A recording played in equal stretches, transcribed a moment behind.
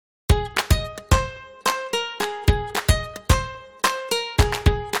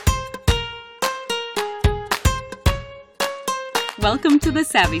Welcome to The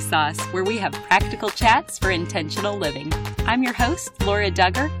Savvy Sauce, where we have practical chats for intentional living. I'm your host, Laura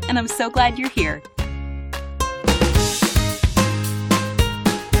Duggar, and I'm so glad you're here.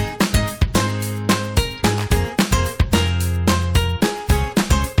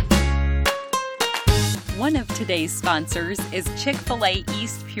 One of today's sponsors is Chick-fil-A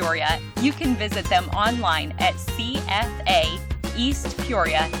East Peoria. You can visit them online at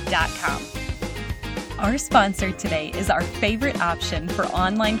cfaeastpeoria.com. Our sponsor today is our favorite option for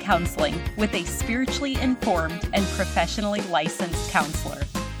online counseling with a spiritually informed and professionally licensed counselor.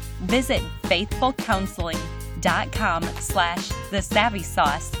 Visit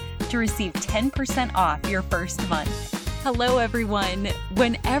faithfulcounseling.com/thesavvysauce to receive 10% off your first month. Hello, everyone.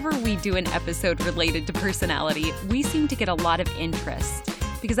 Whenever we do an episode related to personality, we seem to get a lot of interest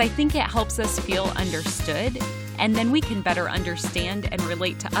because I think it helps us feel understood, and then we can better understand and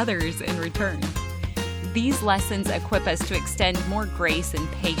relate to others in return. These lessons equip us to extend more grace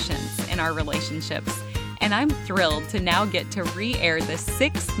and patience in our relationships, and I'm thrilled to now get to re-air the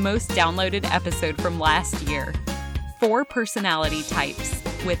 6th most downloaded episode from last year, 4 Personality Types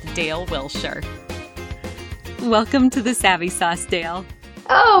with Dale Wilsher. Welcome to The Savvy Sauce, Dale.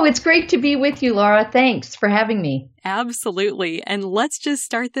 Oh, it's great to be with you, Laura. Thanks for having me. Absolutely. And let's just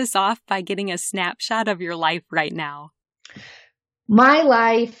start this off by getting a snapshot of your life right now. My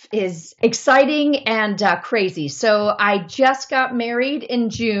life is exciting and crazy. So I just got married in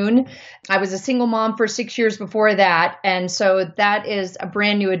June. I was a single mom for 6 years before that. And so that is a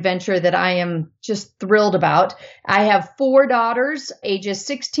brand new adventure that I am just thrilled about. I have 4 daughters, ages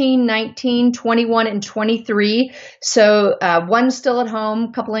 16, 19, 21, and 23. So one's still at home,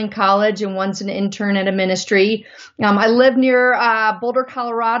 a couple in college, and one's an intern at a ministry. I live near Boulder,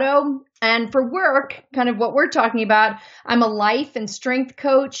 Colorado. And for work, kind of what we're talking about, I'm a life and strength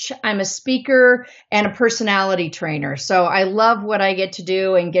coach, I'm a speaker, and a personality trainer. So I love what I get to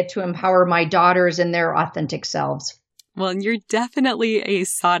do and get to empower my daughters in their authentic selves. Well, you're definitely a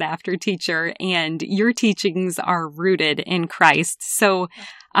sought-after teacher, and your teachings are rooted in Christ. So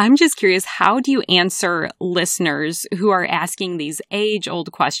I'm just curious, how do you answer listeners who are asking these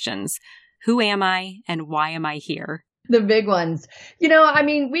age-old questions? Who am I, and why am I here? The big ones.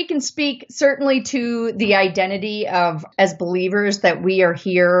 We can speak certainly to the identity of, as believers, that we are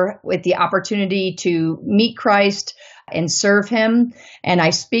here with the opportunity to meet Christ and serve him. And I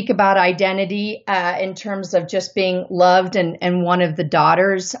speak about identity in terms of just being loved and one of the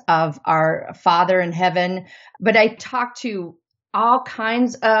daughters of our Father in heaven. But I talk to all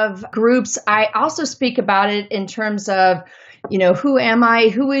kinds of groups. I also speak about it in terms of who am I?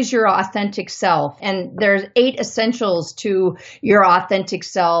 Who is your authentic self? And there's 8 essentials to your authentic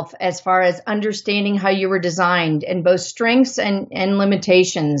self as far as understanding how you were designed and both strengths and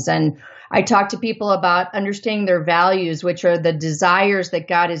limitations. And I talk to people about understanding their values, which are the desires that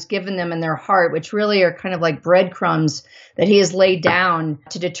God has given them in their heart, which really are kind of like breadcrumbs that he has laid down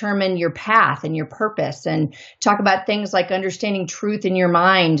to determine your path and your purpose. And talk about things like understanding truth in your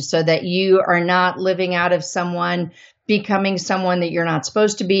mind so that you are not living out of becoming someone that you're not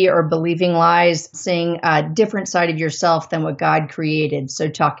supposed to be, or believing lies, seeing a different side of yourself than what God created. So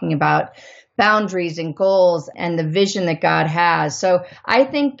talking about boundaries and goals and the vision that God has. So I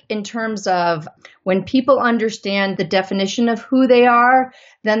think in terms of when people understand the definition of who they are,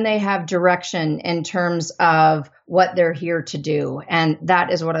 then they have direction in terms of what they're here to do. And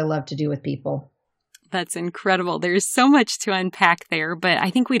that is what I love to do with people. That's incredible. There's so much to unpack there, but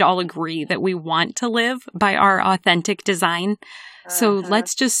I think we'd all agree that we want to live by our authentic design. So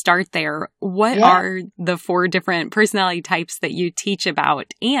let's just start there. What are the 4 different personality types that you teach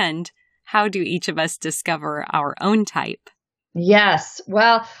about, and how do each of us discover our own type? Yes.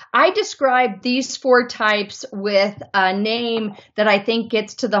 Well, I describe these 4 types with a name that I think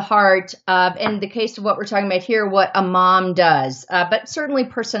gets to the heart of, in the case of what we're talking about here, what a mom does. But certainly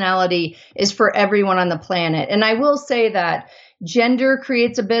personality is for everyone on the planet. And I will say that gender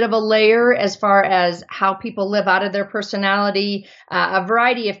creates a bit of a layer as far as how people live out of their personality, a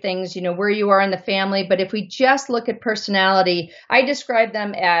variety of things, where you are in the family. But if we just look at personality, I describe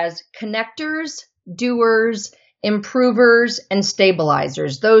them as connectors, doers, improvers, and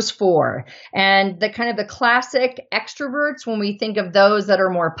stabilizers, those 4. And the kind of the classic extroverts, when we think of those that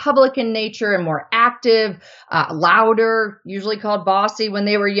are more public in nature and more active, louder, usually called bossy when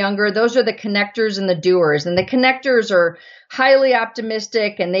they were younger, those are the connectors and the doers. And the connectors are highly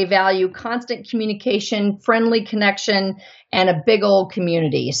optimistic, and they value constant communication, friendly connection, and a big old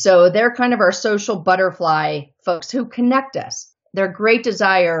community. So they're kind of our social butterfly folks who connect us. Their great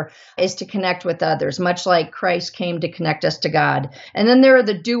desire is to connect with others, much like Christ came to connect us to God. And then there are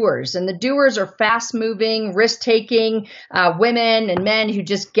the doers, and the doers are fast-moving, risk-taking women and men who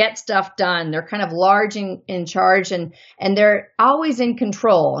just get stuff done. They're kind of large in charge, and they're always in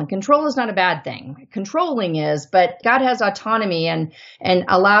control. And control is not a bad thing. Controlling is, but God has autonomy and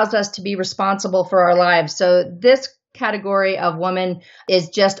allows us to be responsible for our lives. So this category of woman is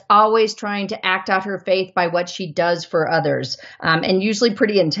just always trying to act out her faith by what she does for others, and usually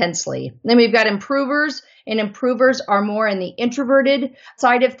pretty intensely. Then we've got improvers, and improvers are more in the introverted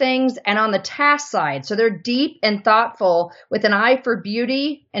side of things and on the task side. So they're deep and thoughtful with an eye for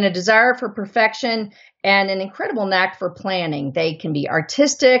beauty and a desire for perfection and an incredible knack for planning. They can be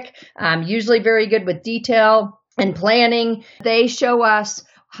artistic, usually very good with detail and planning. They show us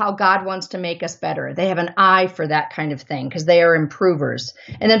how God wants to make us better. They have an eye for that kind of thing because they are improvers.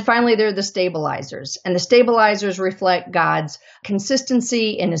 And then finally, they're the stabilizers. And the stabilizers reflect God's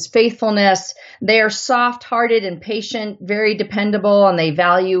consistency and his faithfulness. They are soft-hearted and patient, very dependable, and they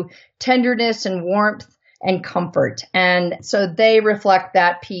value tenderness and warmth and comfort. And so they reflect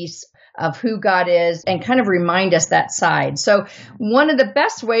that piece of who God is and kind of remind us that side. So one of the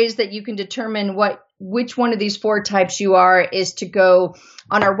best ways that you can determine which one of these four types you are is to go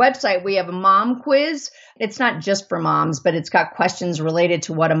on our website. We have a mom quiz. It's not just for moms, but it's got questions related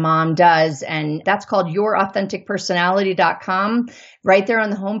to what a mom does. And that's called yourauthenticpersonality.com right there on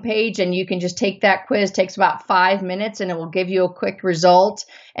the homepage. And you can just take that quiz. It takes about 5 minutes and it will give you a quick result.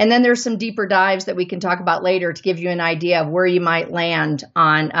 And then there's some deeper dives that we can talk about later to give you an idea of where you might land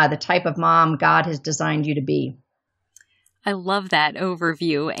on the type of mom God has designed you to be. I love that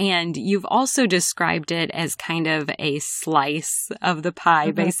overview. And you've also described it as kind of a slice of the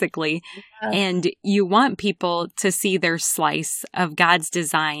pie, basically. Yes. And you want people to see their slice of God's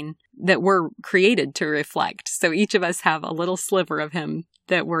design that we're created to reflect. So each of us have a little sliver of him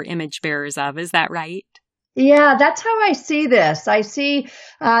that we're image bearers of. Is that right? Yeah, that's how I see this. I see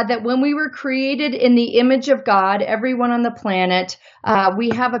that when we were created in the image of God, everyone on the planet, we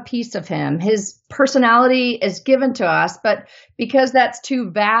have a piece of him. His personality is given to us, but because that's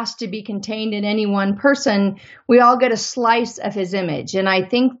too vast to be contained in any one person, we all get a slice of his image. And I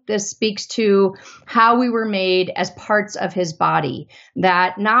think this speaks to how we were made as parts of his body,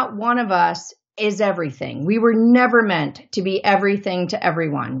 that not one of us is everything. We were never meant to be everything to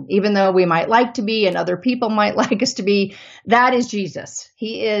everyone, even though we might like to be and other people might like us to be. That is Jesus.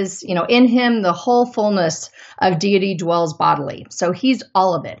 He is, in him, the whole fullness of deity dwells bodily. So he's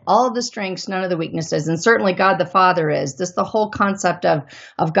all of it, all of the strengths, none of the weaknesses. And certainly God the Father is. This the whole concept of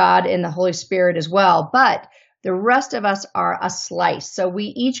God and the Holy Spirit as well. But the rest of us are a slice. So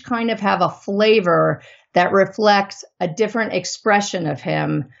we each kind of have a flavor that reflects a different expression of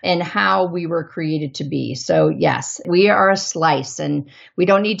him and how we were created to be. So yes, we are a slice, and we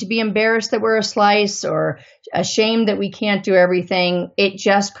don't need to be embarrassed that we're a slice or ashamed that we can't do everything. It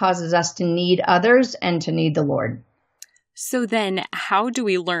just causes us to need others and to need the Lord. So then how do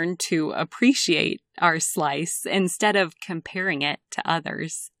we learn to appreciate our slice instead of comparing it to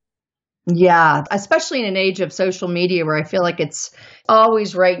others? Yeah, especially in an age of social media where I feel like it's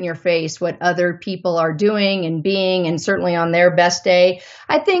always right in your face what other people are doing and being, and certainly on their best day.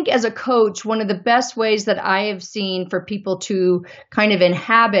 I think as a coach, one of the best ways that I have seen for people to kind of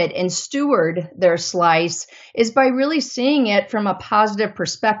inhabit and steward their slice is by really seeing it from a positive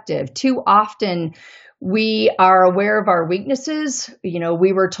perspective. Too often, we are aware of our weaknesses.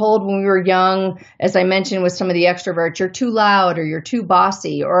 We were told when we were young, as I mentioned with some of the extroverts, you're too loud or you're too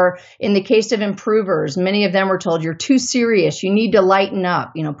bossy. Or in the case of improvers, many of them were told you're too serious. You need to lighten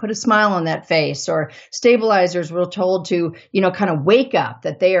up, put a smile on that face. Or stabilizers were told to, kind of wake up,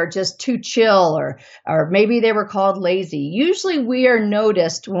 that they are just too chill, or maybe they were called lazy. Usually we are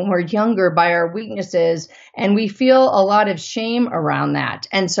noticed when we're younger by our weaknesses, and we feel a lot of shame around that.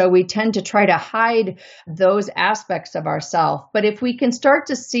 And so we tend to try to hide those aspects of ourselves. But if we can start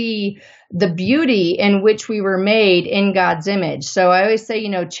to see the beauty in which we were made in God's image. So I always say,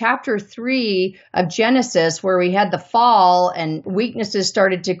 chapter 3 of Genesis, where we had the fall and weaknesses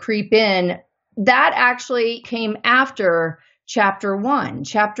started to creep in, that actually came after chapter 1.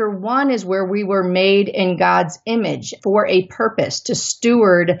 Chapter 1 is where we were made in God's image for a purpose, to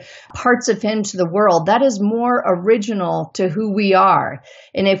steward parts of him to the world. That is more original to who we are.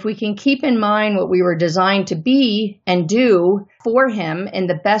 And if we can keep in mind what we were designed to be and do for him in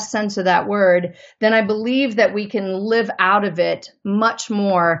the best sense of that word, then I believe that we can live out of it much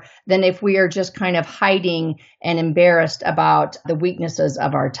more than if we are just kind of hiding and embarrassed about the weaknesses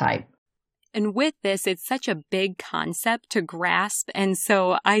of our type. And with this, it's such a big concept to grasp. And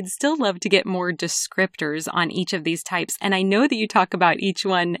so I'd still love to get more descriptors on each of these types. And I know that you talk about each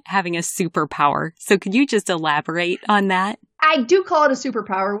one having a superpower. So could you just elaborate on that? I do call it a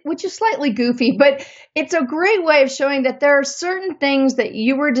superpower, which is slightly goofy, but it's a great way of showing that there are certain things that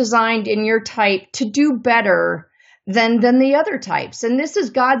you were designed in your type to do better than the other types. And this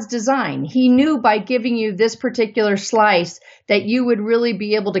is God's design. He knew by giving you this particular slice that you would really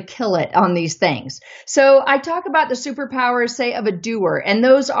be able to kill it on these things. So I talk about the superpowers, say, of a doer, and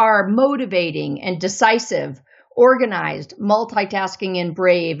those are motivating and decisive, organized, multitasking, and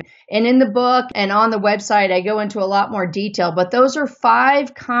brave. And in the book and on the website, I go into a lot more detail, but those are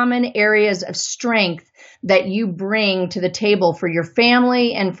 5 common areas of strength that you bring to the table for your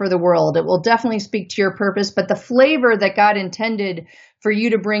family and for the world. It will definitely speak to your purpose, but the flavor that God intended for you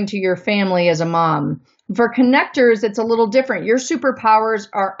to bring to your family as a mom. For connectors, it's a little different. Your superpowers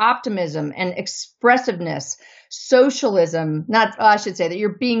are optimism and expressiveness, socialism, I should say that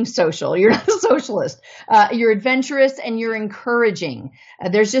you're being social. You're not a socialist. You're adventurous and you're encouraging.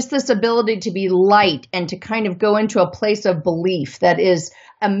 There's just this ability to be light and to kind of go into a place of belief that is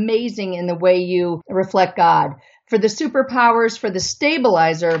amazing in the way you reflect God. For the superpowers, for the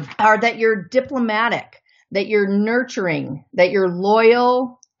stabilizer, are that you're diplomatic, that you're nurturing, that you're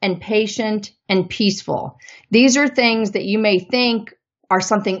loyal and patient and peaceful. These are things that you may think are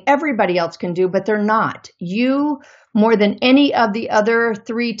something everybody else can do, but they're not. You, more than any of the other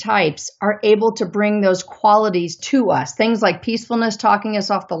 3 types, are able to bring those qualities to us. Things like peacefulness, talking us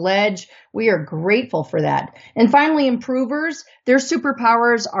off the ledge. We are grateful for that. And finally, improvers, their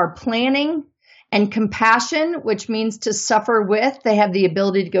superpowers are planning and compassion, which means to suffer with. They have the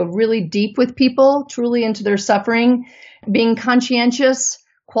ability to go really deep with people, truly into their suffering, being conscientious,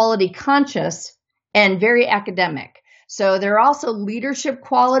 quality conscious, and very academic. So there are also leadership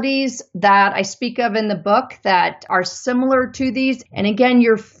qualities that I speak of in the book that are similar to these. And again,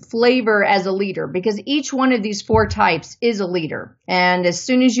 your flavor as a leader, because each one of these 4 types is a leader. And as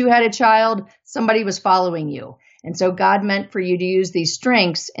soon as you had a child, somebody was following you. And so God meant for you to use these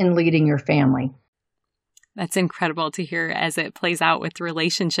strengths in leading your family. That's incredible to hear as it plays out with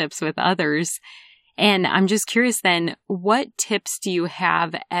relationships with others. And I'm just curious then, what tips do you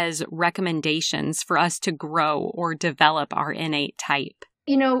have as recommendations for us to grow or develop our innate type?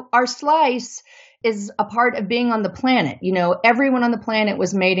 You know, our slice is a part of being on the planet. You know, everyone on the planet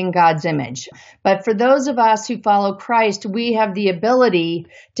was made in God's image. But for those of us who follow Christ, we have the ability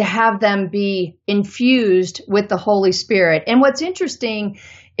to have them be infused with the Holy Spirit. And what's interesting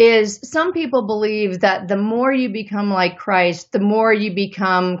is some people believe that the more you become like Christ, the more you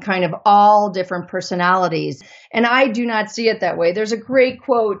become kind of all different personalities. And I do not see it that way. There's a great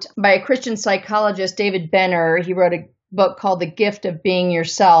quote by a Christian psychologist, David Benner. He wrote a book called The Gift of Being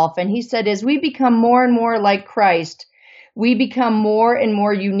Yourself. And he said, as we become more and more like Christ, we become more and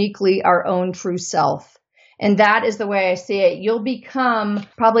more uniquely our own true self. And that is the way I see it. You'll become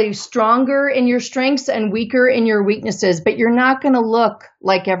probably stronger in your strengths and weaker in your weaknesses, but you're not going to look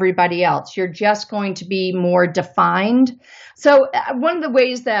like everybody else. You're just going to be more defined. So one of the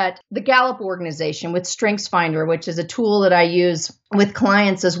ways that the Gallup organization with StrengthsFinder, which is a tool that I use with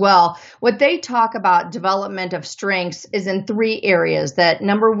clients as well, what they talk about development of strengths is in 3 areas. That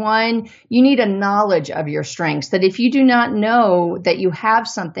number 1, you need a knowledge of your strengths, that if you do not know that you have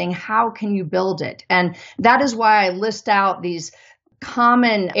something, how can you build it? And that is why I list out these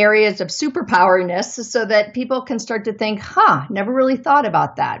common areas of superpowerness so that people can start to think, never really thought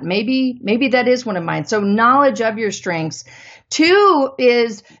about that. Maybe that is one of mine. So knowledge of your strengths. 2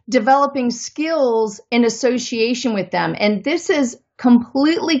 is developing skills in association with them. And this is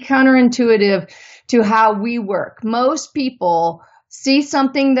completely counterintuitive to how we work. Most people see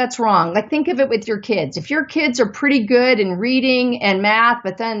something that's wrong. Like think of it with your kids. If your kids are pretty good in reading and math,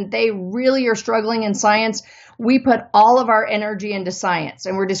 but then they really are struggling in science, we put all of our energy into science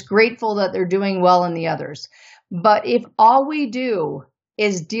and we're just grateful that they're doing well in the others. But if all we do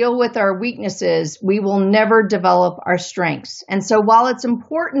is deal with our weaknesses, we will never develop our strengths. And so while it's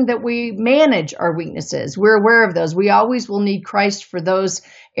important that we manage our weaknesses, we're aware of those. We always will need Christ for those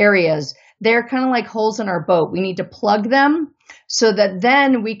areas. They're kind of like holes in our boat. We need to plug them so that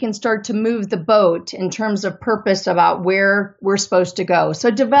then we can start to move the boat in terms of purpose about where we're supposed to go. So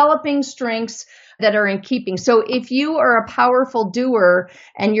developing strengths that are in keeping. So if you are a powerful doer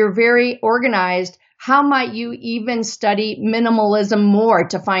and you're very organized, how might you even study minimalism more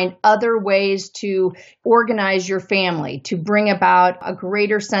to find other ways to organize your family, to bring about a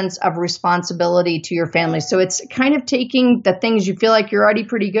greater sense of responsibility to your family? So it's kind of taking the things you feel like you're already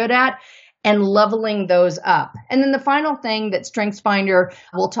pretty good at and leveling those up. And then the final thing that StrengthsFinder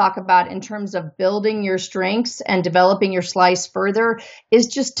will talk about in terms of building your strengths and developing your slice further is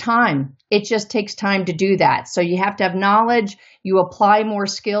just time. It just takes time to do that. So you have to have knowledge, you apply more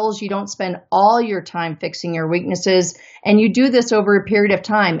skills, you don't spend all your time fixing your weaknesses, and you do this over a period of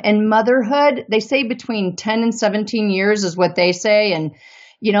time. And motherhood, they say between 10 and 17 years is what they say. And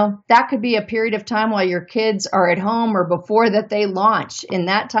that could be a period of time while your kids are at home or before that they launch. In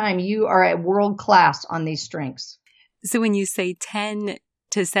that time, you are at world class on these strengths. So when you say 10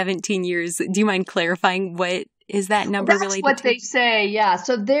 to 17 years, do you mind clarifying what is that number related to? That's what they say, yeah.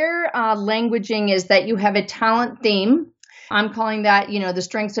 So their languaging is that you have a talent theme. I'm calling that, the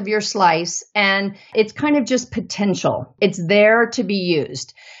strengths of your slice. And it's kind of just potential. It's there to be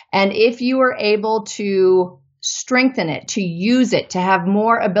used. And if you are able to strengthen it, to use it, to have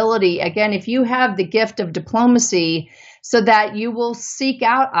more ability. Again, if you have the gift of diplomacy so that you will seek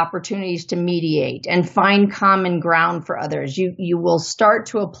out opportunities to mediate and find common ground for others, you will start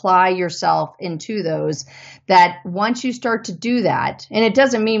to apply yourself into those that once you start to do that, and it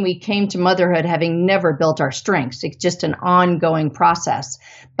doesn't mean we came to motherhood having never built our strengths. It's just an ongoing process.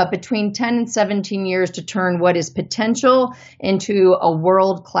 But between 10 and 17 years to turn what is potential into a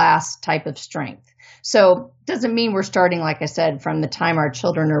world-class type of strength. So it doesn't mean we're starting, like I said, from the time our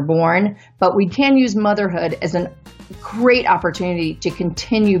children are born, but we can use motherhood as a great opportunity to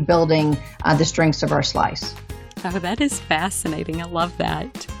continue building the strengths of our slice. Oh, that is fascinating. I love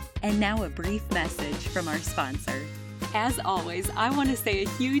that. And now a brief message from our sponsor. As always, I want to say a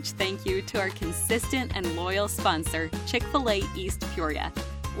huge thank you to our consistent and loyal sponsor, Chick-fil-A East Peoria.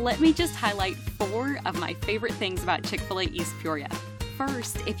 Let me just highlight 4 of my favorite things about Chick-fil-A East Peoria.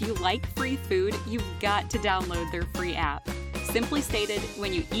 First, if you like free food, you've got to download their free app. Simply stated,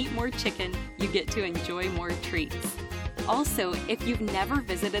 when you eat more chicken, you get to enjoy more treats. Also, if you've never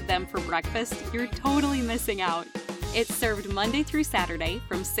visited them for breakfast, you're totally missing out. It's served Monday through Saturday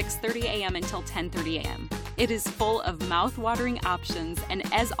from 6:30 a.m. until 10:30 a.m. It is full of mouth-watering options, and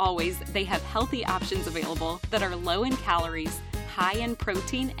as always, they have healthy options available that are low in calories, high in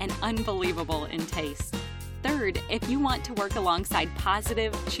protein, and unbelievable in taste. Third, if you want to work alongside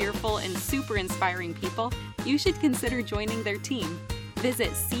positive, cheerful, and super inspiring people, you should consider joining their team.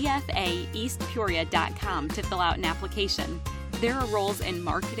 Visit cfaeastpeoria.com to fill out an application. There are roles in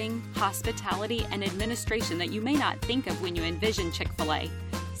marketing, hospitality, and administration that you may not think of when you envision Chick-fil-A.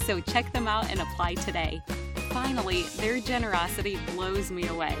 So check them out and apply today. Finally, their generosity blows me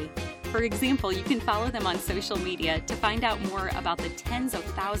away. For example, you can follow them on social media to find out more about the tens of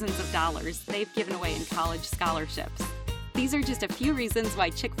thousands of dollars they've given away in college scholarships. These are just a few reasons why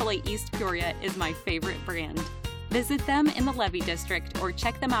Chick-fil-A East Peoria is my favorite brand. Visit them in the Levy District or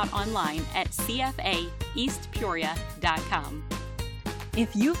check them out online at cfaeastpeoria.com.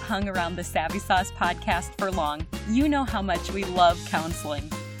 If you've hung around the Savvy Sauce podcast for long, you know how much we love counseling.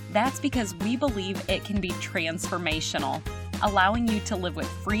 That's because we believe it can be transformational, allowing you to live with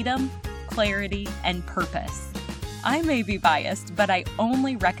freedom, clarity, and purpose. I may be biased, but I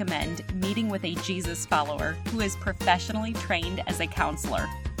only recommend meeting with a Jesus follower who is professionally trained as a counselor.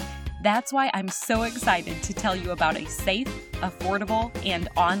 That's why I'm so excited to tell you about a safe, affordable, and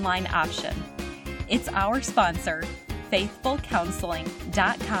online option. It's our sponsor,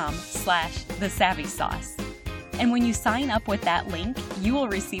 faithfulcounseling.com/thesavvysauce. And when you sign up with that link, you will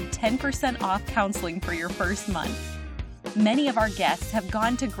receive 10% off counseling for your first month. Many of our guests have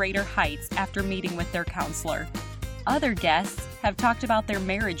gone to greater heights after meeting with their counselor. Other guests have talked about their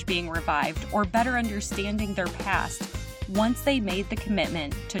marriage being revived or better understanding their past once they made the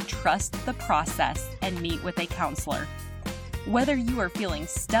commitment to trust the process and meet with a counselor. Whether you are feeling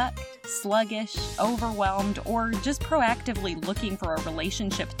stuck, sluggish, overwhelmed, or just proactively looking for a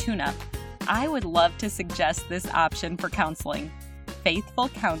relationship tune-up, I would love to suggest this option for counseling.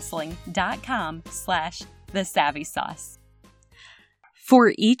 faithfulcounseling.com/thesavvysauce.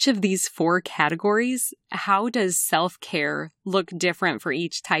 For each of these 4 categories, how does self-care look different for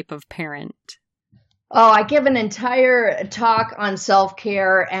each type of parent? Oh, I give an entire talk on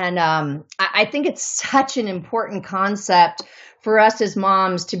self-care, and I think it's such an important concept for us as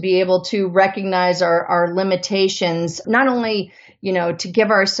moms to be able to recognize our limitations, not only, to give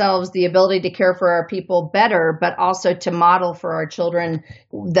ourselves the ability to care for our people better, but also to model for our children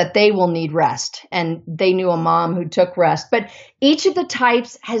that they will need rest. And they knew a mom who took rest. But each of the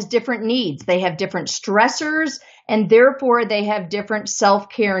types has different needs. They have different stressors and therefore they have different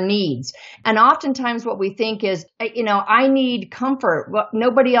self-care needs. And oftentimes what we think is, I need comfort. Well,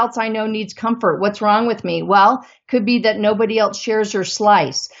 nobody else I know needs comfort. What's wrong with me? Well, could be that nobody else shares your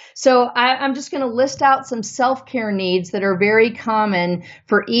slice. So I'm just going to list out some self-care needs that are very common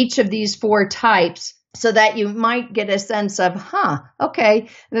for each of these four types, so that you might get a sense of, okay,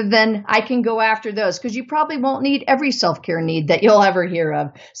 then I can go after those, because you probably won't need every self-care need that you'll ever hear of.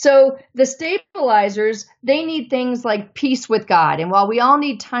 So the stabilizers, they need things like peace with God. And while we all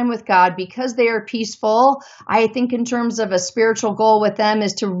need time with God because they are peaceful, I think in terms of a spiritual goal with them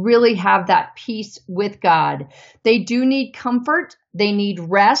is to really have that peace with God. They do need comfort. They need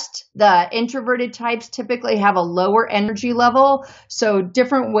rest. The introverted types typically have a lower energy level, so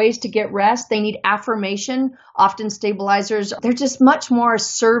different ways to get rest. They need affirmation. Often stabilizers, they're just much more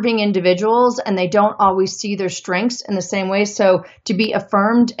serving individuals, and they don't always see their strengths in the same way. So to be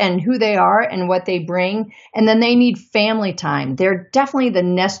affirmed and who they are and what they bring. And then they need family time. They're definitely the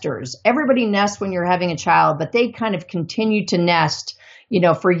nesters. Everybody nests when you're having a child, but they kind of continue to nest,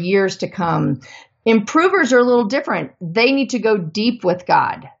 for years to come. Improvers are a little different. They need to go deep with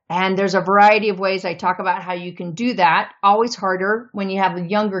God. And there's a variety of ways I talk about how you can do that. Always harder when you have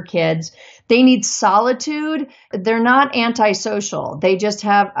younger kids. They need solitude. They're not antisocial. They just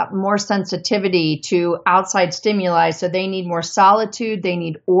have more sensitivity to outside stimuli. So they need more solitude. They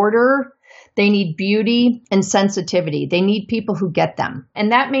need order. They need beauty and sensitivity. They need people who get them.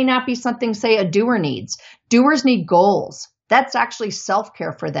 And that may not be something, say, a doer needs. Doers need goals. That's actually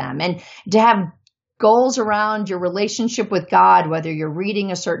self-care for them. And to have goals around your relationship with God, whether you're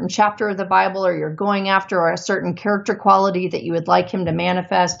reading a certain chapter of the Bible or you're going after a certain character quality that you would like him to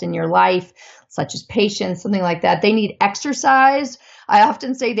manifest in your life, such as patience, something like that. They need exercise. I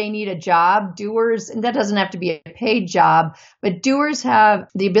often say they need a job. Doers, and that doesn't have to be a paid job, but doers have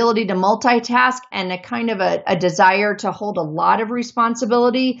the ability to multitask and a kind of a desire to hold a lot of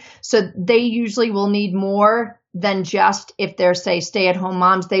responsibility. So they usually will need more than just, if they're, say, stay-at-home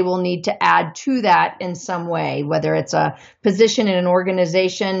moms, they will need to add to that in some way, whether it's a position in an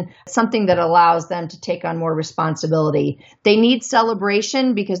organization, something that allows them to take on more responsibility. They need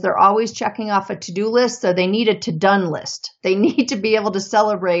celebration because they're always checking off a to-do list, so they need a to-done list. They need to be able to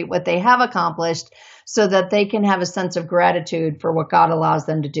celebrate what they have accomplished so that they can have a sense of gratitude for what God allows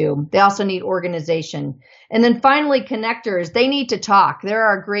them to do. They also need organization. And then finally, connectors, they need to talk. There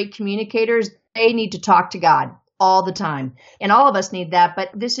are great communicators. They need to talk to God all the time. And all of us need that, but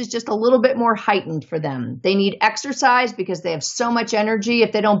this is just a little bit more heightened for them. They need exercise because they have so much energy.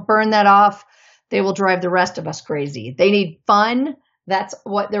 If they don't burn that off, they will drive the rest of us crazy. They need fun. That's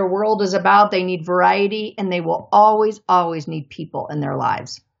what their world is about. They need variety, and they will always, always need people in their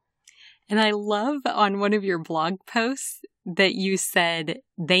lives. And I love on one of your blog posts that you said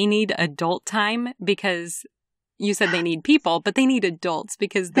they need adult time because you said they need people, but they need adults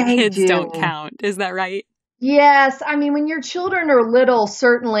because the kids don't count. Is that right? Yes. I mean, when your children are little,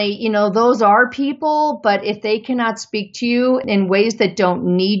 certainly, those are people, but if they cannot speak to you in ways that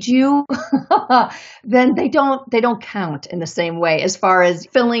don't need you, then they don't count in the same way as far as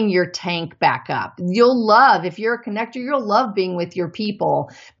filling your tank back up. If you're a connector, you'll love being with your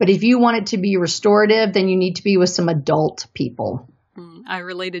people. But if you want it to be restorative, then you need to be with some adult people. I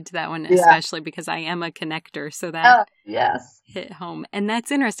related to that one, especially because I am a connector. So that hit home. And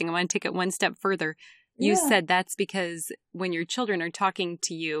that's interesting. I want to take it one step further. You said that's because when your children are talking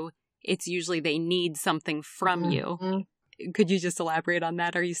to you, it's usually they need something from you. Could you just elaborate on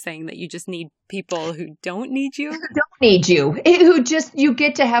that? Are you saying that you just need people who don't need you? Who don't need you. You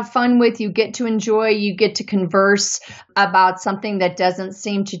get to have fun with, you get to enjoy, you get to converse about something that doesn't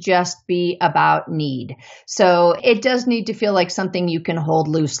seem to just be about need. So it does need to feel like something you can hold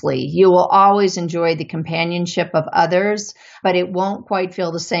loosely. You will always enjoy the companionship of others, but it won't quite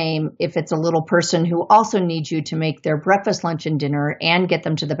feel the same if it's a little person who also needs you to make their breakfast, lunch, and dinner and get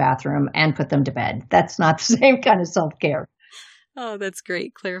them to the bathroom and put them to bed. That's not the same kind of self-care. Oh, that's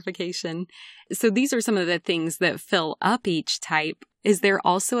great clarification. So these are some of the things that fill up each type. Is there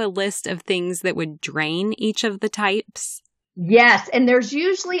also a list of things that would drain each of the types? Yes. And there's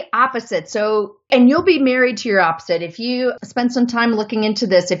usually opposites. And you'll be married to your opposite. If you spend some time looking into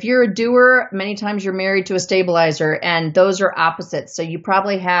this, if you're a doer, many times you're married to a stabilizer, and those are opposites. So you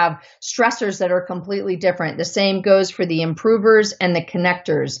probably have stressors that are completely different. The same goes for the improvers and the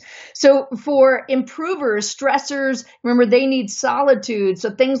connectors. So for improvers, stressors, remember, they need solitude.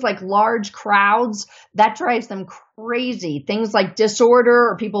 So things like large crowds, that drives them crazy. Things like disorder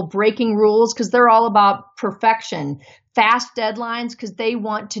or people breaking rules because they're all about perfection. Fast deadlines because they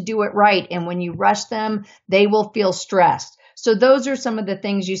want to do it right. And when you rush them, they will feel stressed. So those are some of the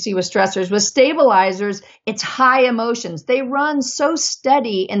things you see with stressors. With stabilizers, it's high emotions. They run so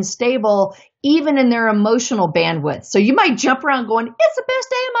steady and stable even in their emotional bandwidth. So you might jump around going, it's the best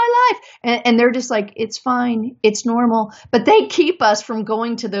day of my life. And they're just like, it's fine. It's normal. But they keep us from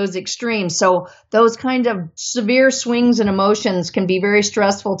going to those extremes. So those kind of severe swings in emotions can be very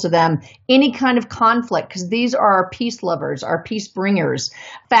stressful to them. Any kind of conflict, because these are our peace lovers, our peace bringers.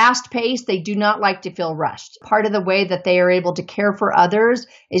 Fast paced, they do not like to feel rushed. Part of the way that they are able to care for others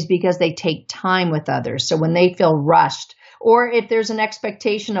is because they take time with others. So when they feel rushed, or if there's an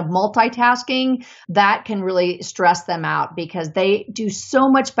expectation of multitasking, that can really stress them out because they do so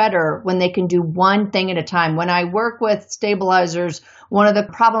much better when they can do one thing at a time. When I work with stabilizers, one of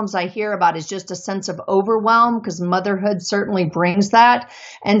the problems I hear about is just a sense of overwhelm because motherhood certainly brings that.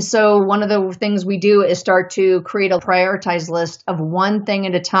 And so one of the things we do is start to create a prioritized list of one thing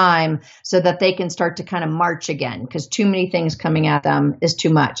at a time so that they can start to kind of march again because too many things coming at them is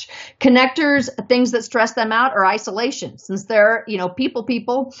too much. Connectors, things that stress them out are isolation. Since they're,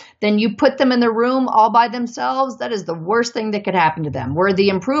 people, then you put them in the room all by themselves. That is the worst thing that could happen to them. Where the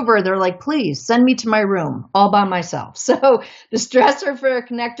improver, they're like, please send me to my room all by myself. So the stressor for a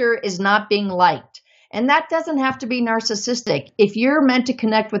connector is not being liked. And that doesn't have to be narcissistic. If you're meant to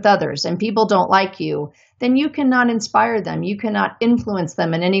connect with others and people don't like you, then you cannot inspire them. You cannot influence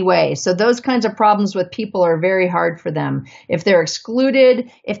them in any way. So those kinds of problems with people are very hard for them. If they're excluded,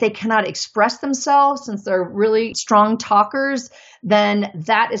 if they cannot express themselves, since they're really strong talkers, then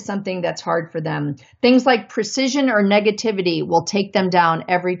that is something that's hard for them. Things like precision or negativity will take them down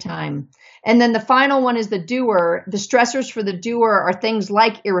every time. And then the final one is the doer. The stressors for the doer are things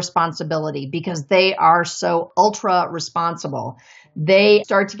like irresponsibility because they are so ultra responsible. They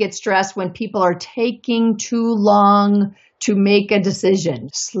start to get stressed when people are taking too long to make a decision.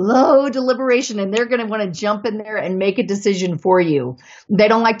 Slow deliberation, and they're going to want to jump in there and make a decision for you. They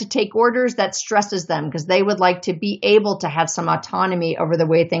don't like to take orders. That stresses them because they would like to be able to have some autonomy over the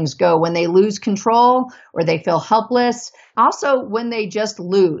way things go. When they lose control or they feel helpless, also when they just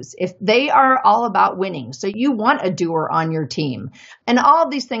lose, if they are all about winning. So you want a doer on your team. And all of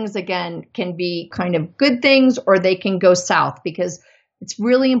these things, again, can be kind of good things or they can go south because it's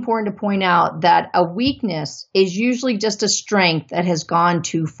really important to point out that a weakness is usually just a strength that has gone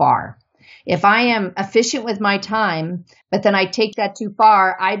too far. If I am efficient with my time, but then I take that too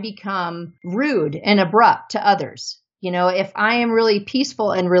far, I become rude and abrupt to others. If I am really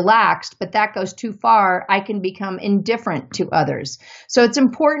peaceful and relaxed, but that goes too far, I can become indifferent to others. So it's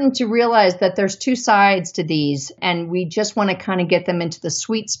important to realize that there's two sides to these, and we just want to kind of get them into the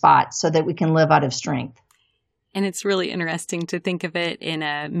sweet spot so that we can live out of strength. And it's really interesting to think of it in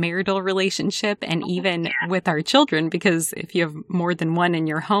a marital relationship and even with our children, because if you have more than one in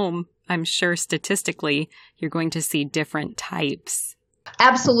your home, I'm sure statistically you're going to see different types.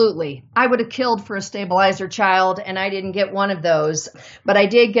 Absolutely. I would have killed for a stabilizer child, and I didn't get one of those, but I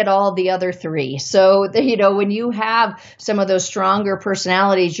did get all the other three. So, when you have some of those stronger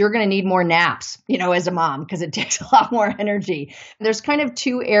personalities, you're going to need more naps, as a mom, because it takes a lot more energy. There's kind of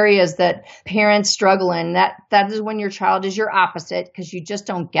two areas that parents struggle in. That is when your child is your opposite, because you just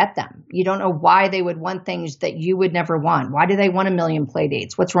don't get them. You don't know why they would want things that you would never want. Why do they want a million play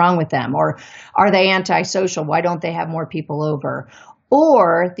dates? What's wrong with them? Or are they antisocial? Why don't they have more people over?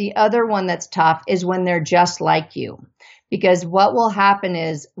 Or the other one that's tough is when they're just like you. Because what will happen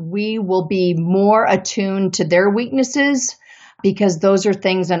is we will be more attuned to their weaknesses because those are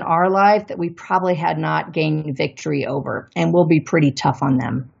things in our life that we probably had not gained victory over, and we'll be pretty tough on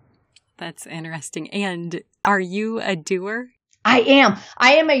them. That's interesting. And are you a doer? I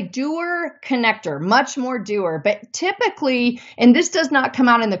am a doer connector, much more doer, but typically, and this does not come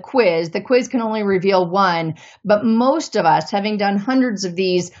out in the quiz can only reveal one, but most of us, having done hundreds of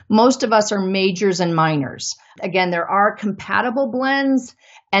these, most of us are majors and minors. Again, there are compatible blends,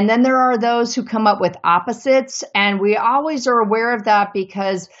 and then there are those who come up with opposites, and we always are aware of that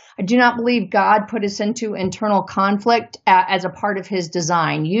because I do not believe God put us into internal conflict as a part of his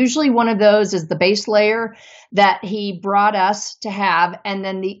design. Usually one of those is the base layer that he brought us to have, and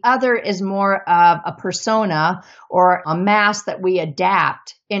then the other is more of a persona or a mask that we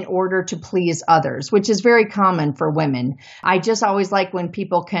adapt in order to please others, which is very common for women. I just always like when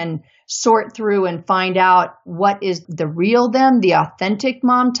people can sort through and find out what is the real them, the authentic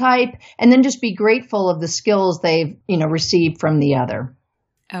mom type, and then just be grateful of the skills they've, received from the other.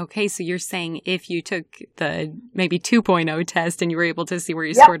 Okay, so you're saying if you took the maybe 2.0 test and you were able to see where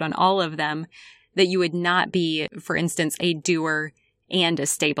you Yep. scored on all of them, that you would not be, for instance, a doer and a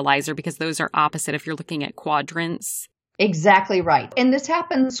stabilizer because those are opposite if you're looking at quadrants. Exactly right. And this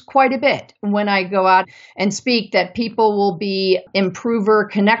happens quite a bit when I go out and speak, that people will be improver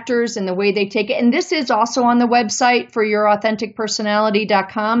connectors in the way they take it. And this is also on the website for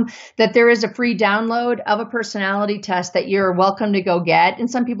yourauthenticpersonality.com, that there is a free download of a personality test that you're welcome to go get. And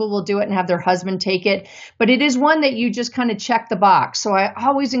some people will do it and have their husband take it, but it is one that you just kind of check the box. So I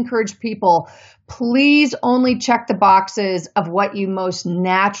always encourage people, please only check the boxes of what you most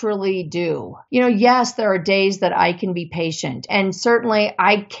naturally do. Yes, there are days that I can be patient, and certainly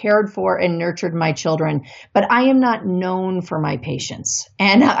I cared for and nurtured my children, but I am not known for my patience,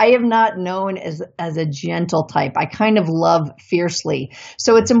 and I am not known as a gentle type. I kind of love fiercely.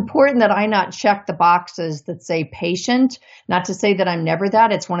 So it's important that I not check the boxes that say patient, not to say that I'm never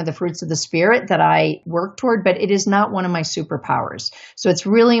that. It's one of the fruits of the Spirit that I work toward, but it is not one of my superpowers. So it's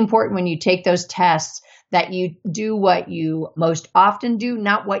really important when you take those tests that you do what you most often do,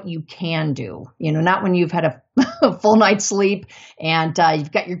 not what you can do. Not when you've had a full night's sleep and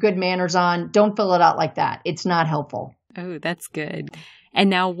you've got your good manners on. Don't fill it out like that. It's not helpful. Oh, that's good. And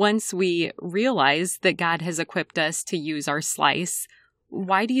now once we realize that God has equipped us to use our slice,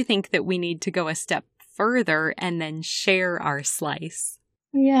 why do you think that we need to go a step further and then share our slice?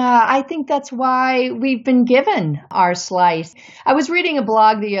 Yeah, I think that's why we've been given our slice. I was reading a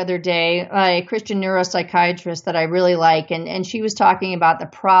blog the other day, a Christian neuropsychiatrist that I really like, and she was talking about the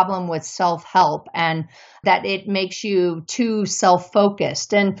problem with self-help and that it makes you too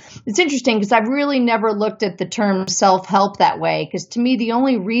self-focused. And it's interesting because I've really never looked at the term self-help that way, because to me, the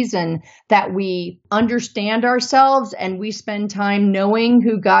only reason that we understand ourselves and we spend time knowing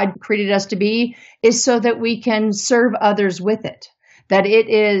who God created us to be is so that we can serve others with it. That it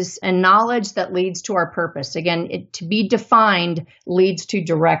is a knowledge that leads to our purpose. Again, to be defined leads to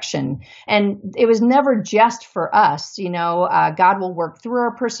direction. And it was never just for us. God will work through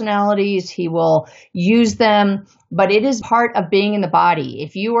our personalities. He will use them, but it is part of being in the body.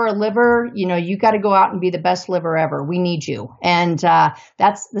 If you are a liver, you got to go out and be the best liver ever. We need you. And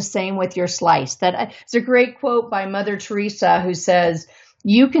that's the same with your slice. It's a great quote by Mother Teresa, who says,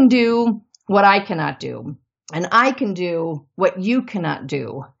 "You can do what I cannot do. And I can do what you cannot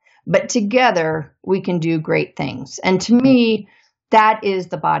do, but together we can do great things." And to me, that is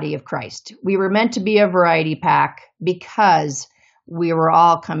the body of Christ. We were meant to be a variety pack because we were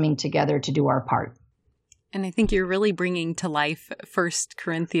all coming together to do our part. And I think you're really bringing to life 1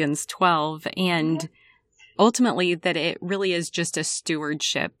 Corinthians 12 and ultimately that it really is just a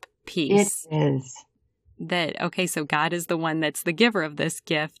stewardship piece. It is. So God is the one that's the giver of this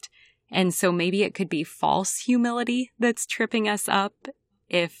gift. And so maybe it could be false humility that's tripping us up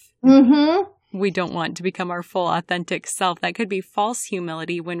if we don't want to become our full authentic self. That could be false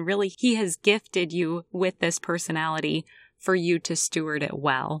humility when really He has gifted you with this personality for you to steward it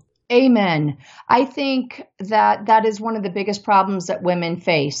well. Amen. I think that is one of the biggest problems that women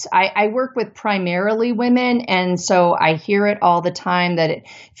face. I work with primarily women, and so I hear it all the time that it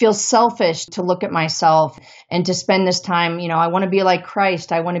feels selfish to look at myself and to spend this time, I want to be like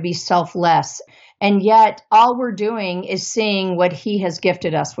Christ. I want to be selfless. And yet all we're doing is seeing what He has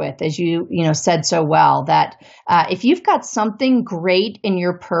gifted us with, as you said so well, that if you've got something great in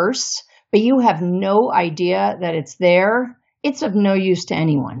your purse, but you have no idea that it's there, it's of no use to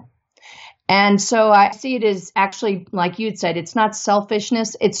anyone. And so I see it as actually, like you'd said, it's not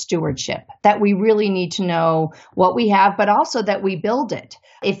selfishness, it's stewardship, that we really need to know what we have, but also that we build it.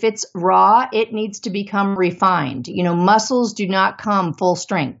 If it's raw, it needs to become refined. Muscles do not come full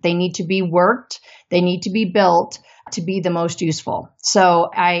strength. They need to be worked. They need to be built to be the most useful. So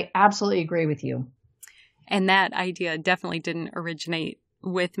I absolutely agree with you. And that idea definitely didn't originate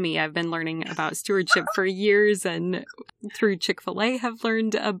with me. I've been learning about stewardship for years, and through Chick-fil-A have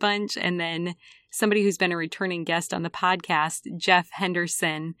learned a bunch. And then somebody who's been a returning guest on the podcast, Jeff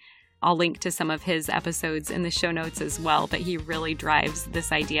Henderson, I'll link to some of his episodes in the show notes as well, but he really drives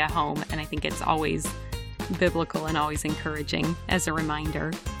this idea home. And I think it's always biblical and always encouraging as a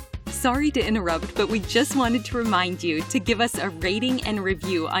reminder. Sorry to interrupt, but we just wanted to remind you to give us a rating and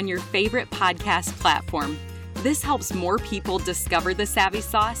review on your favorite podcast platform. This helps more people discover the Savvy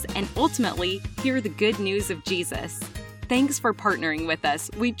Sauce and ultimately hear the good news of Jesus. Thanks for partnering with us.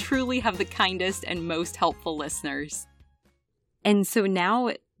 We truly have the kindest and most helpful listeners. And so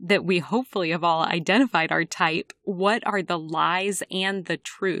now that we hopefully have all identified our type, what are the lies and the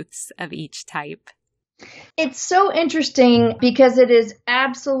truths of each type? It's so interesting because it is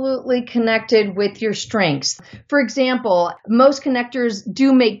absolutely connected with your strengths. For example, most connectors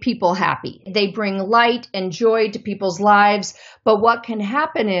do make people happy. They bring light and joy to people's lives. But what can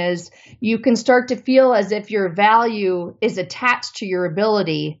happen is you can start to feel as if your value is attached to your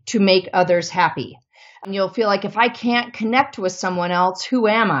ability to make others happy. And you'll feel like, if I can't connect with someone else, who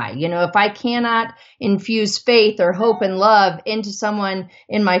am I? If I cannot infuse faith or hope and love into someone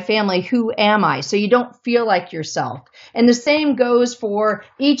in my family, who am I? So you don't feel like yourself. And the same goes for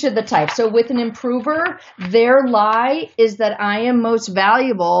each of the types. So with an improver, their lie is that I am most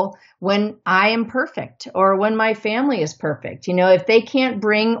valuable when I am perfect or when my family is perfect. If they can't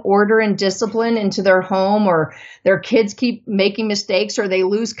bring order and discipline into their home, or their kids keep making mistakes, or they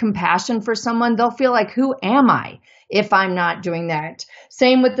lose compassion for someone, they'll feel like, who am I if I'm not doing that?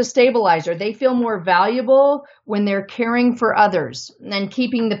 Same with the stabilizer. They feel more valuable when they're caring for others and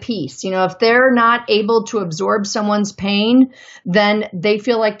keeping the peace. If they're not able to absorb someone's pain, then they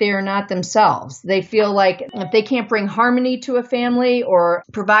feel like they are not themselves. They feel like if they can't bring harmony to a family or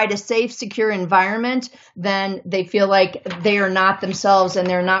provide a safe, secure environment, then they feel like they are not themselves and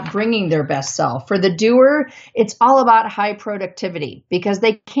they're not bringing their best self. For the doer, it's all about high productivity because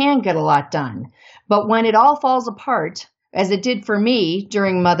they can get a lot done. But when it all falls apart, as it did for me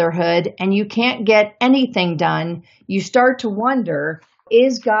during motherhood, and you can't get anything done, you start to wonder,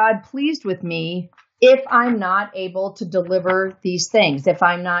 is God pleased with me if I'm not able to deliver these things, if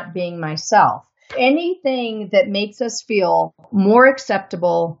I'm not being myself? Anything that makes us feel more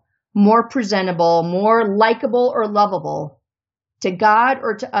acceptable, more presentable, more likable or lovable to God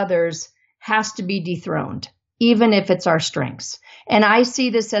or to others has to be dethroned, even if it's our strengths. And I see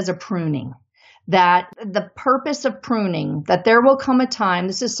this as a pruning. That the purpose of pruning, that there will come a time,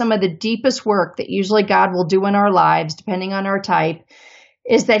 this is some of the deepest work that usually God will do in our lives, depending on our type,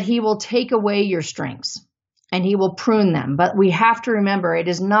 is that He will take away your strengths and He will prune them. But we have to remember, it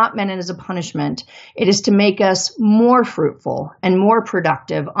is not meant as a punishment. It is to make us more fruitful and more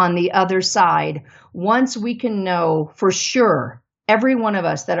productive on the other side, once we can know for sure, every one of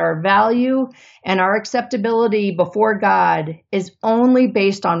us, that our value and our acceptability before God is only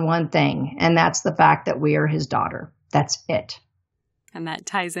based on one thing, and that's the fact that we are His daughter. That's it. And that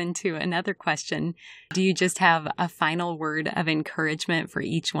ties into another question. Do you just have a final word of encouragement for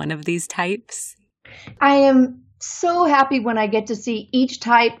each one of these types? I am so happy when I get to see each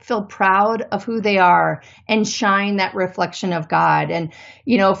type feel proud of who they are and shine that reflection of God. And,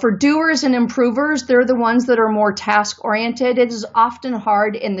 for doers and improvers, they're the ones that are more task oriented. It is often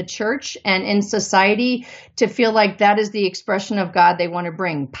hard in the church and in society to feel like that is the expression of God they want to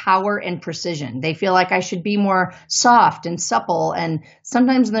bring, power and precision. They feel like I should be more soft and supple. And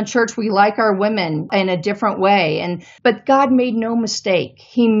sometimes in the church, we like our women in a different way. But God made no mistake.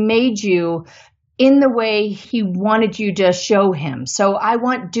 He made you in the way He wanted you to show Him. So I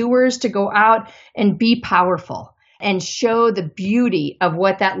want doers to go out and be powerful and show the beauty of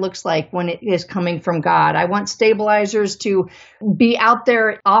what that looks like when it is coming from God. I want stabilizers to be out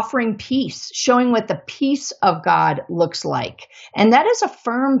there offering peace, showing what the peace of God looks like. And that is a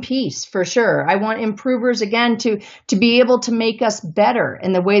firm peace for sure. I want improvers, again, to be able to make us better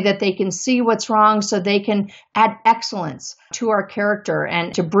in the way that they can see what's wrong so they can add excellence to our character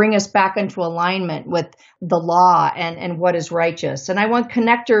and to bring us back into alignment with the law and what is righteous. And I want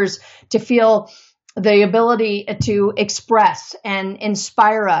connectors to feel the ability to express and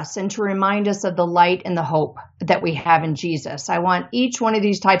inspire us and to remind us of the light and the hope that we have in Jesus. I want each one of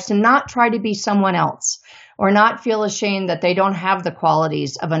these types to not try to be someone else or not feel ashamed that they don't have the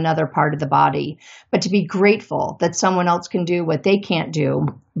qualities of another part of the body, but to be grateful that someone else can do what they can't do,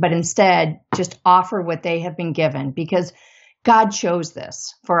 but instead just offer what they have been given, because God chose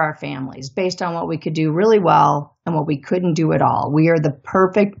this for our families based on what we could do really well and what we couldn't do at all. We are the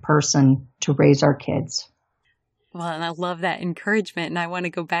perfect person to raise our kids. Well, and I love that encouragement. And I want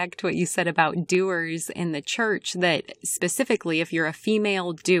to go back to what you said about doers in the church, that specifically if you're a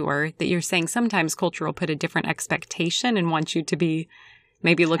female doer, that you're saying sometimes culture will put a different expectation and want you to be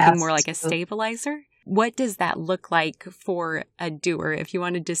maybe looking more like a stabilizer. What does that look like for a doer? If you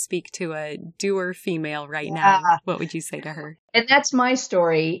wanted to speak to a doer female right now, what would you say to her? And that's my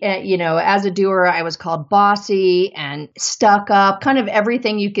story. As a doer, I was called bossy and stuck up, kind of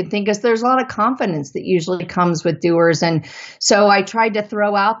everything you can think of. There's a lot of confidence that usually comes with doers. And so I tried to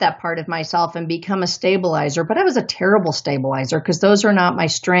throw out that part of myself and become a stabilizer, but I was a terrible stabilizer because those are not my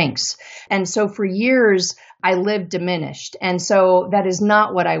strengths. And so for years, I lived diminished. And so that is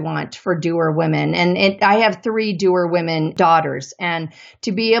not what I want for doer women. And I have 3 doer women daughters, and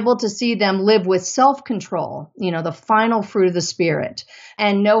to be able to see them live with self-control, the final fruit of the Spirit,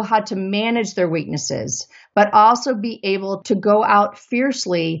 and know how to manage their weaknesses, but also be able to go out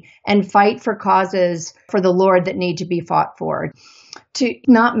fiercely and fight for causes for the Lord that need to be fought for. To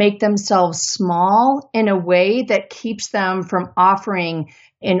not make themselves small in a way that keeps them from offering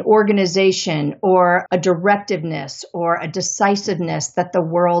an organization or a directiveness or a decisiveness that the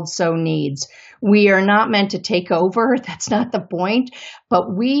world so needs. We are not meant to take over. That's not the point.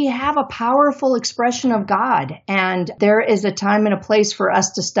 But we have a powerful expression of God. And there is a time and a place for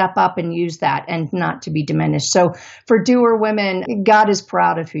us to step up and use that and not to be diminished. So for doer women, God is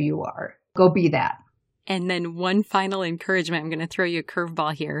proud of who you are. Go be that. And then one final encouragement. I'm going to throw you a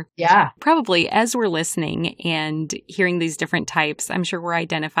curveball here. Yeah. Probably as we're listening and hearing these different types, I'm sure we're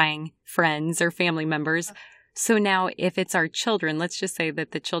identifying friends or family members. So now if it's our children, let's just say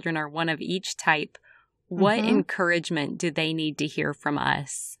that the children are one of each type, what encouragement do they need to hear from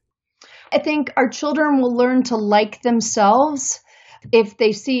us? I think our children will learn to like themselves if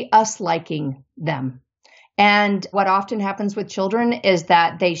they see us liking them. And what often happens with children is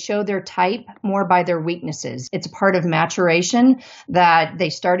that they show their type more by their weaknesses. It's a part of maturation that they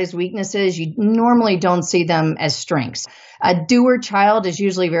start as weaknesses. You normally don't see them as strengths. A doer child is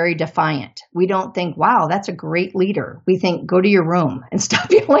usually very defiant. We don't think, wow, that's a great leader. We think, go to your room and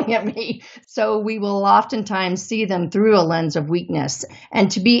stop yelling at me. So we will oftentimes see them through a lens of weakness. And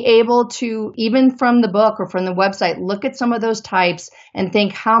to be able to, even from the book or from the website, look at some of those types and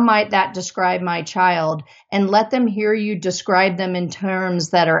think, how might that describe my child? And let them hear you describe them in terms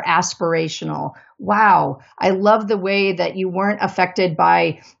that are aspirational. Wow, I love the way that you weren't affected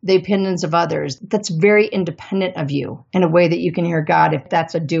by the opinions of others. That's very independent of you in a way that you can hear God if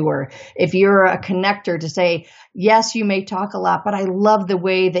that's a doer. If you're a connector, to say, yes, you may talk a lot, but I love the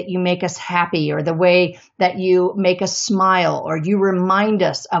way that you make us happy, or the way that you make us smile, or you remind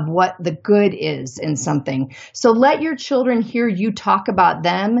us of what the good is in something. So let your children hear you talk about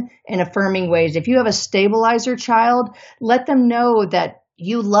them in affirming ways. If you have a stabilizer child, let them know that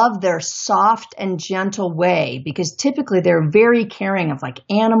you love their soft and gentle way, because typically they're very caring of like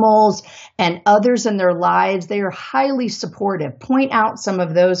animals and others in their lives. They are highly supportive. Point out some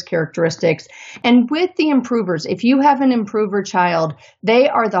of those characteristics. And with the improvers, if you have an improver child, they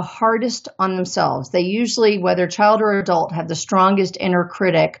are the hardest on themselves. They usually, whether child or adult, have the strongest inner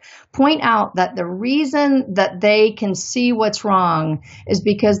critic. Point out that the reason that they can see what's wrong is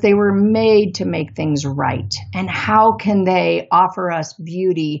because they were made to make things right. And how can they offer us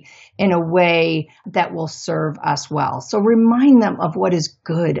beauty in a way that will serve us well? So remind them of what is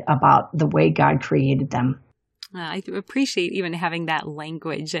good about the way God created them. I appreciate even having that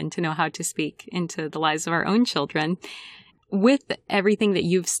language and to know how to speak into the lives of our own children. With everything that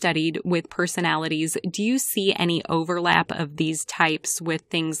you've studied with personalities, do you see any overlap of these types with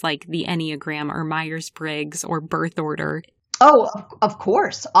things like the Enneagram or Myers-Briggs or birth order? Oh, of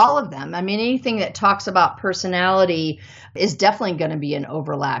course, all of them. I mean, anything that talks about personality is definitely going to be an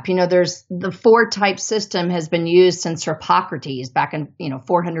overlap. You know, there's the 4-type system has been used since Hippocrates back in,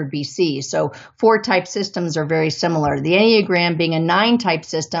 400 BC. So 4-type systems are very similar. The Enneagram being a 9-type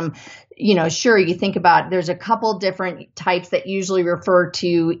system, sure, you think about there's a couple different types that usually refer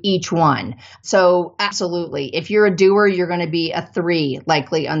to each one. So absolutely, if you're a doer, you're going to be a 3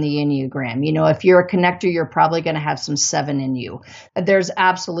 likely on the Enneagram. If you're a connector, you're probably going to have some 7 in you. There's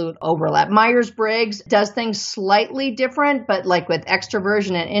absolute overlap. Myers-Briggs does things slightly different, but like with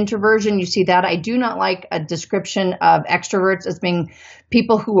extroversion and introversion, you see that. I do not like a description of extroverts as being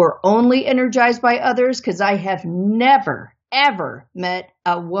people who are only energized by others, because I have never ever met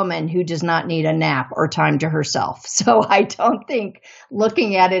a woman who does not need a nap or time to herself. So I don't think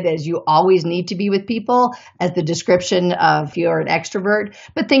looking at it as you always need to be with people as the description of you're an extrovert,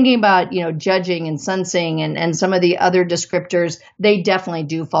 but thinking about, judging and sensing and some of the other descriptors, they definitely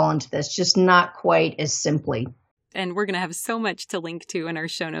do fall into this, just not quite as simply. And we're going to have so much to link to in our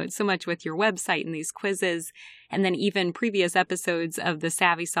show notes, so much with your website and these quizzes, and then even previous episodes of the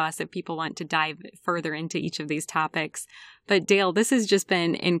Savvy Sauce if people want to dive further into each of these topics. But Dale, this has just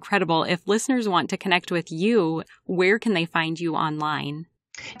been incredible. If listeners want to connect with you, where can they find you online?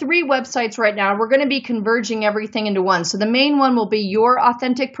 3 websites right now. We're going to be converging everything into one. So the main one will be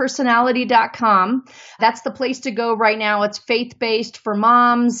yourauthenticpersonality.com. That's the place to go right now. It's faith-based for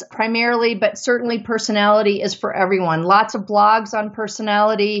moms primarily, but certainly personality is for everyone. Lots of blogs on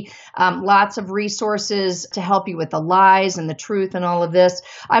personality, lots of resources to help you with the lies and the truth and all of this.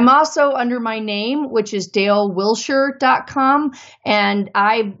 I'm also under my name, which is dalewilsher.com. And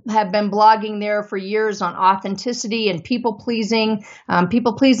I have been blogging there for years on authenticity and people pleasing.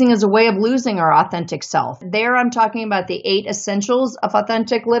 People pleasing pleasing is a way of losing our authentic self. There I'm talking about the 8 essentials of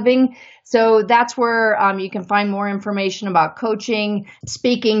authentic living. So that's where you can find more information about coaching,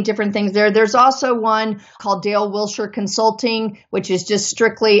 speaking, different things there. There's also one called Dale Wilsher Consulting, which is just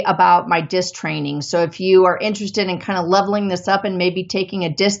strictly about my DISC training. So if you are interested in kind of leveling this up and maybe taking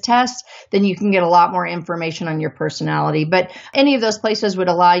a DISC test, then you can get a lot more information on your personality. But any of those places would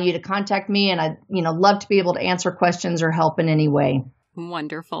allow you to contact me, and I'd love to be able to answer questions or help in any way.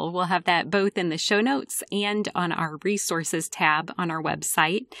 Wonderful. We'll have that both in the show notes and on our resources tab on our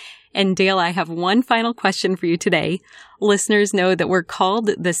website. And Dale, I have one final question for you today. Listeners know that we're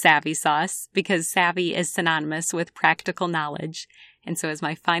called the Savvy Sauce because savvy is synonymous with practical knowledge. And so as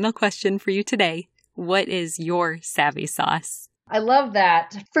my final question for you today, what is your savvy sauce? I love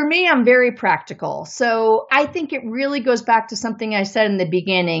that. For me, I'm very practical. So I think it really goes back to something I said in the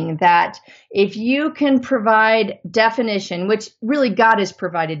beginning, that if you can provide definition, which really God has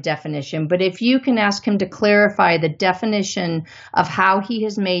provided definition, but if you can ask him to clarify the definition of how he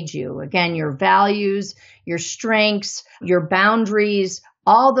has made you, again, your values, your strengths, your boundaries,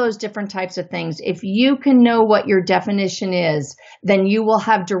 all those different types of things. If you can know what your definition is, then you will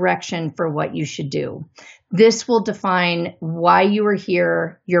have direction for what you should do. This will define why you are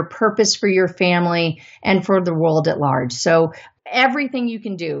here, your purpose for your family, and for the world at large. So everything you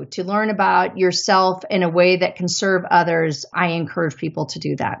can do to learn about yourself in a way that can serve others, I encourage people to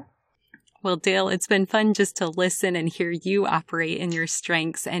do that. Well, Dale, it's been fun just to listen and hear you operate in your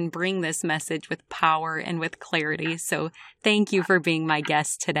strengths and bring this message with power and with clarity. So thank you for being my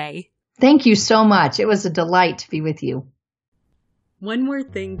guest today. Thank you so much. It was a delight to be with you. One more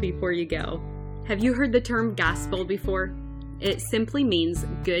thing before you go. Have you heard the term gospel before? It simply means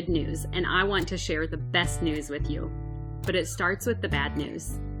good news, and I want to share the best news with you. But it starts with the bad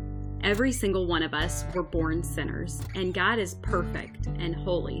news. Every single one of us were born sinners, and God is perfect and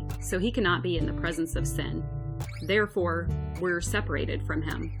holy, so he cannot be in the presence of sin. Therefore, we're separated from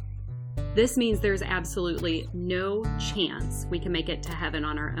him. This means there's absolutely no chance we can make it to heaven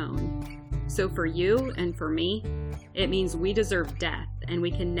on our own. So for you and for me, it means we deserve death, and we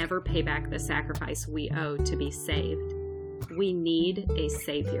can never pay back the sacrifice we owe to be saved. We need a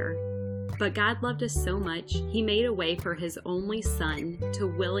Savior. But God loved us so much, he made a way for his only Son to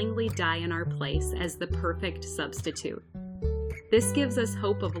willingly die in our place as the perfect substitute. This gives us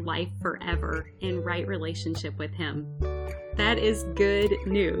hope of life forever in right relationship with him. That is good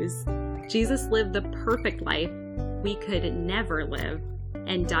news. Jesus lived the perfect life we could never live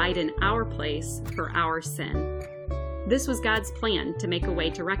and died in our place for our sin. This was God's plan to make a way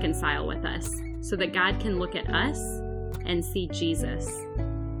to reconcile with us so that God can look at us and see Jesus.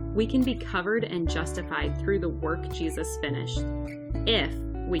 We can be covered and justified through the work Jesus finished, if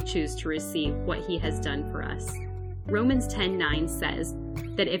we choose to receive what he has done for us. Romans 10:9 says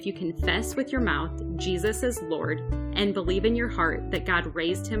that if you confess with your mouth Jesus is Lord and believe in your heart that God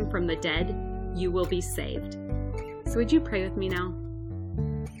raised him from the dead, you will be saved. So would you pray with me now?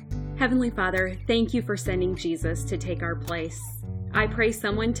 Heavenly Father, thank you for sending Jesus to take our place. I pray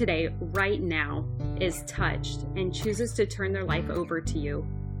someone today, right now, is touched and chooses to turn their life over to you.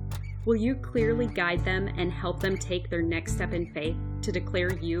 Will you clearly guide them and help them take their next step in faith to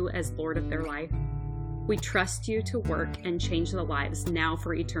declare you as Lord of their life? We trust you to work and change the lives now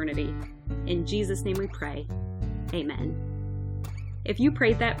for eternity. In Jesus' name we pray. Amen. If you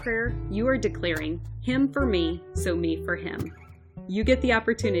prayed that prayer, you are declaring, him for me, so me for him. You get the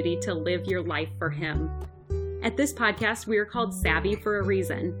opportunity to live your life for him. At this podcast, we are called Savvy for a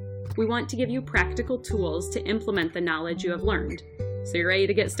reason. We want to give you practical tools to implement the knowledge you have learned. So you ready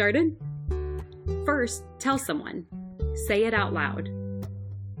to get started? First, tell someone. Say it out loud.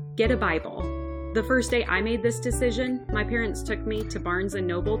 Get a Bible. The first day I made this decision, my parents took me to Barnes &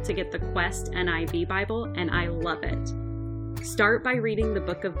 Noble to get the Quest NIV Bible, and I love it. Start by reading the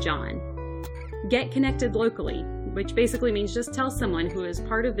book of John. Get connected locally, which basically means just tell someone who is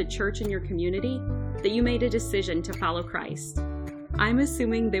part of the church in your community that you made a decision to follow Christ. I'm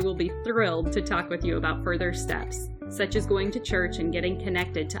assuming they will be thrilled to talk with you about further steps, such as going to church and getting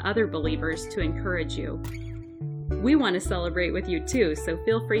connected to other believers to encourage you. We want to celebrate with you too, so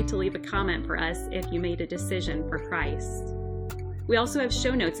feel free to leave a comment for us if you made a decision for Christ. We also have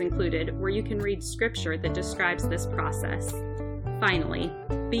show notes included where you can read scripture that describes this process. Finally,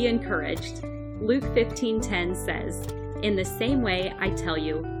 be encouraged. Luke 15:10 says, "In the same way, I tell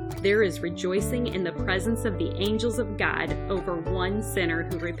you, there is rejoicing in the presence of the angels of God over one sinner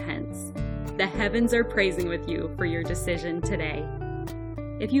who repents." The heavens are praising with you for your decision today.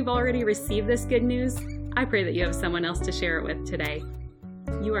 If you've already received this good news, I pray that you have someone else to share it with today.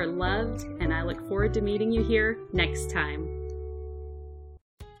 You are loved, and I look forward to meeting you here next time.